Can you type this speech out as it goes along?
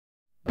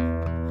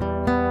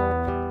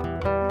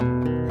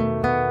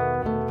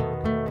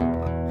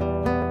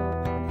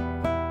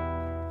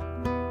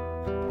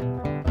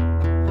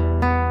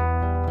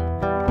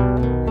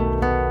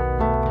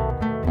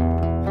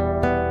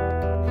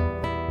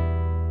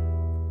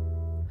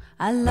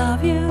I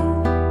love you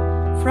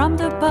from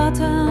the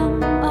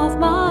bottom of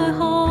my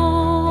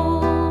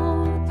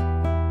heart.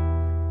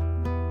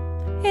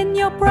 In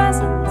your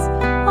presence,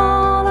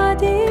 all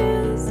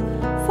ideas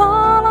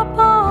fall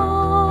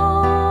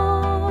apart,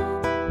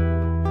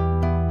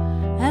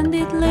 and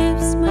it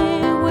leaves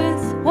me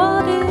with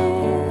what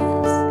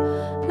is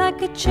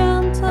like a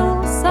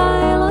gentle,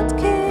 silent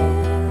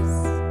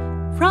kiss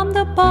from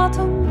the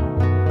bottom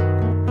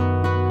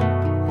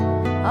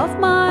of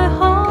my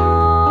heart.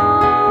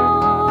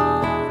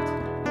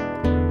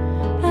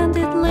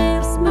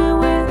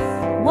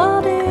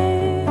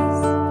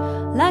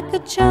 Like a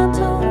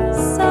gentle,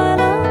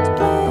 silent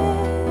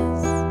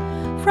bliss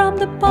from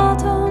the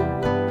bottom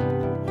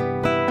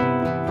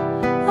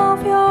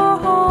of your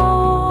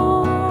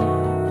heart.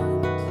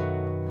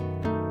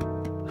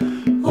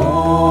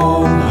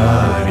 Om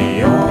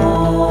Hare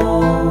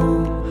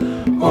Om,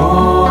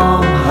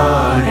 Om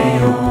Hare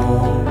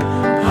Om,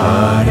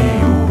 Hare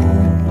Om,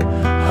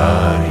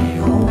 Hare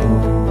Om,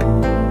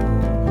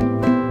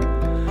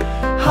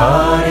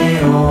 Hare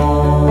Om.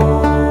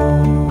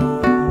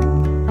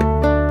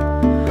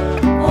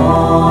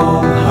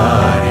 Om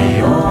Hare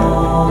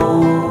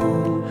Om,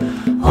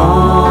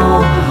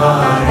 Om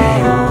Hare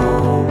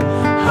Om,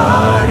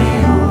 Hare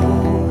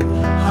Om,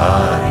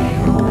 Hare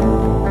Om,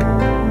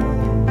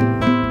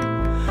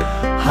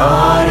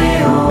 Hare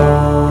Om.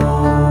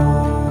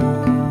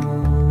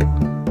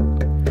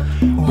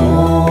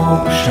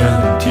 Om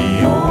Shanti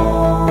Om,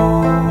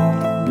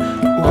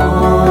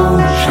 Om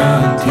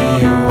Shanti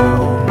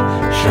Om,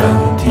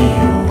 Shanti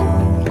Om,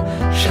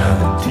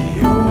 Shanti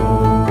Om.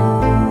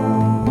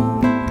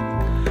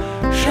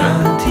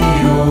 Shanti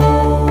Om,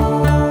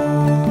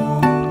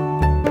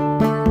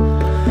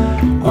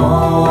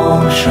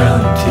 Om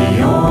Shanti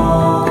Om,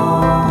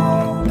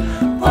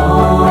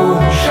 Om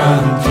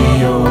Shanti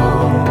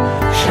Om,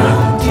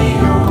 Shanti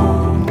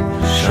Om,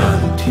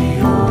 Shanti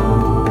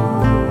Om,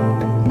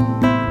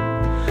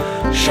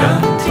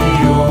 Shanti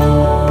Om.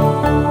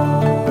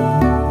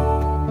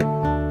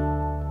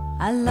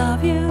 I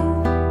love you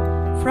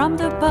from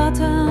the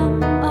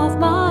bottom of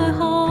my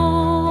heart.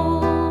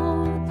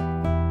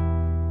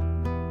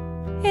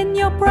 In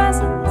your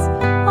presence,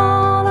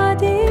 all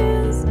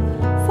ideas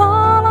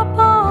fall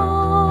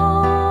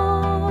apart,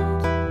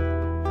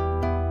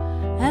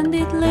 and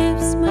it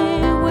leaves me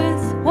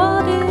with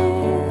what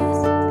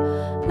is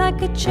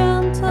like a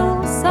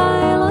gentle,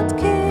 silent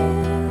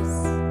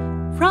kiss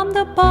from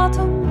the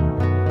bottom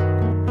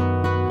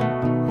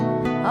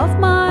of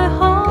my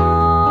heart,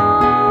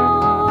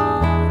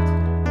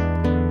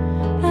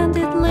 and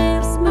it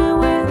leaves me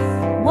with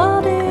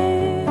what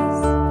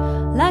is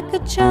like a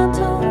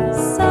gentle,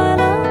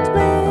 silent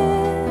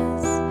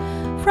bliss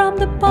from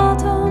the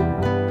bottom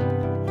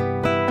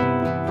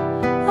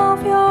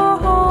of your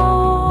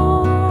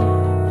heart.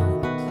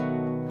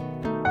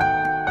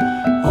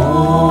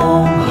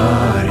 Om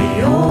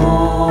Hare Om,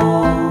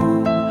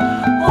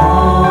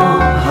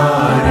 Om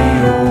Hare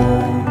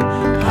Om,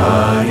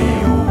 Hare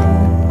Om,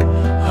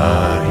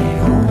 Hare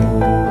Om,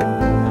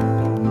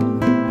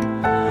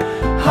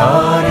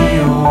 Hare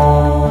Om.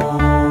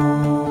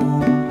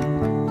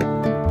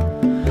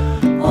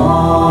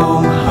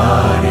 Om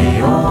Hare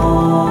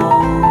Om,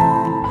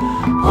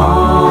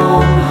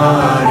 Om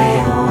Hare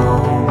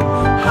Om,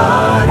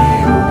 Hare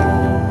Om,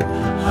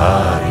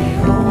 Hare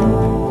Om,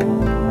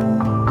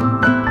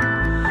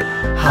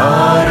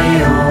 Hare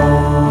Om.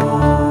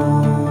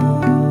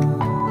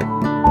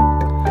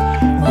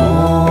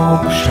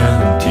 Om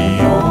Shanti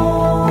Om,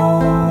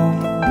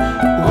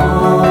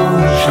 Om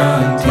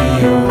Shanti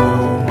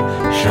Om,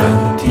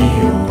 Shanti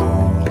Om,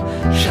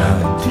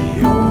 Shanti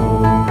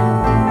Om,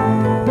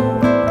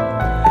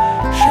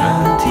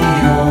 Shanti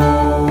Om.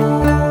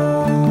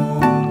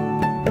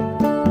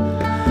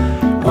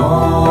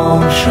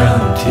 Om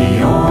Shanti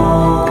Om.